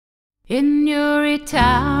In Newry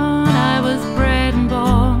Town I was bred and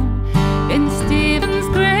born, in Stephen's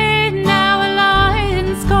grave now I lie in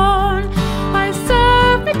scorn. I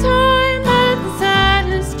served my time at the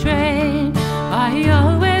saddest trade. I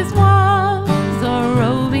always was a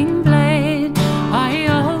roving blade. I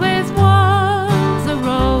always was a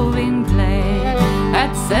roving blade.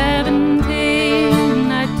 At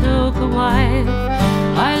 17 I took a wife.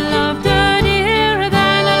 I loved her dearer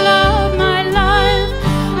than I loved my life,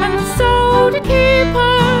 and so to keep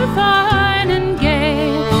her fine and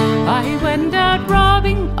gay, I went out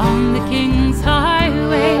robbing on the King's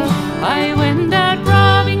highway. I went out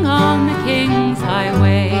robbing on the King's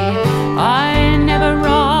highway. I never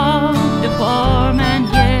robbed a poor man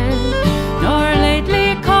yet, nor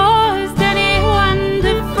lately caused anyone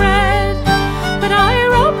to fret, but I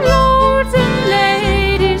robbed lords and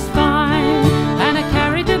ladies fine, and I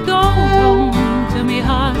carried the gold home to me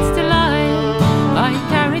heart's delight. I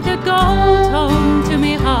carried the gold home to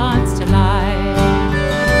me heart's delight.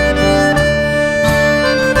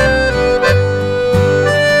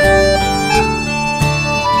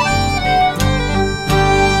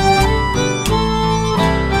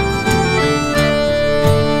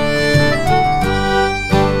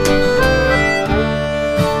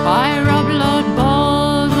 I robbed Lord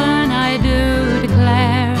Baldwin, I do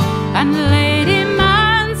declare, and Lady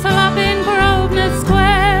Mansell up in Grosvenor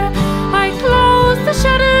Square. I closed the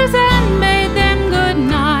shutters and bade them good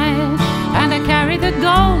night, and I carried the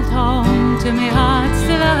gold home to me heart's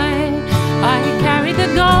delight. I carried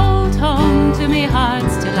the gold home to me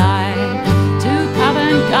heart's delight. To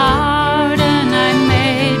Covent Garden I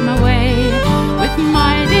made my way with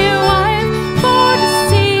my dear wife for to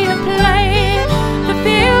see a play. The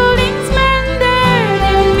Fielding's men there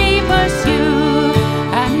did me pursue,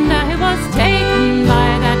 and I was taken by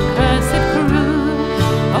that cursed crew.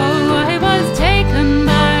 Oh, I was taken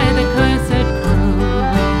by the cursed crew.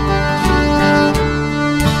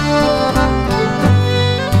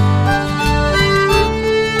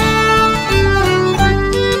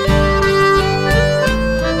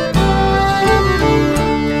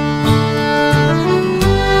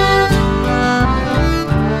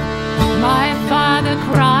 My father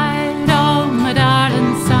cried, oh my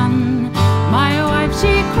darling son. My wife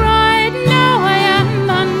she cried, now I am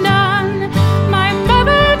undone. My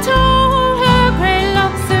mother tore her grey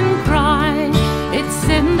locks and cried, it's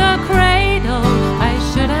in the cradle I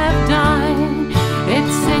should have died.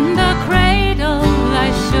 It's in the cradle I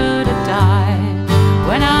should have died.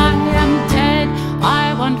 When I am dead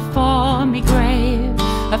I want for me grave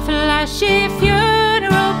a flashy future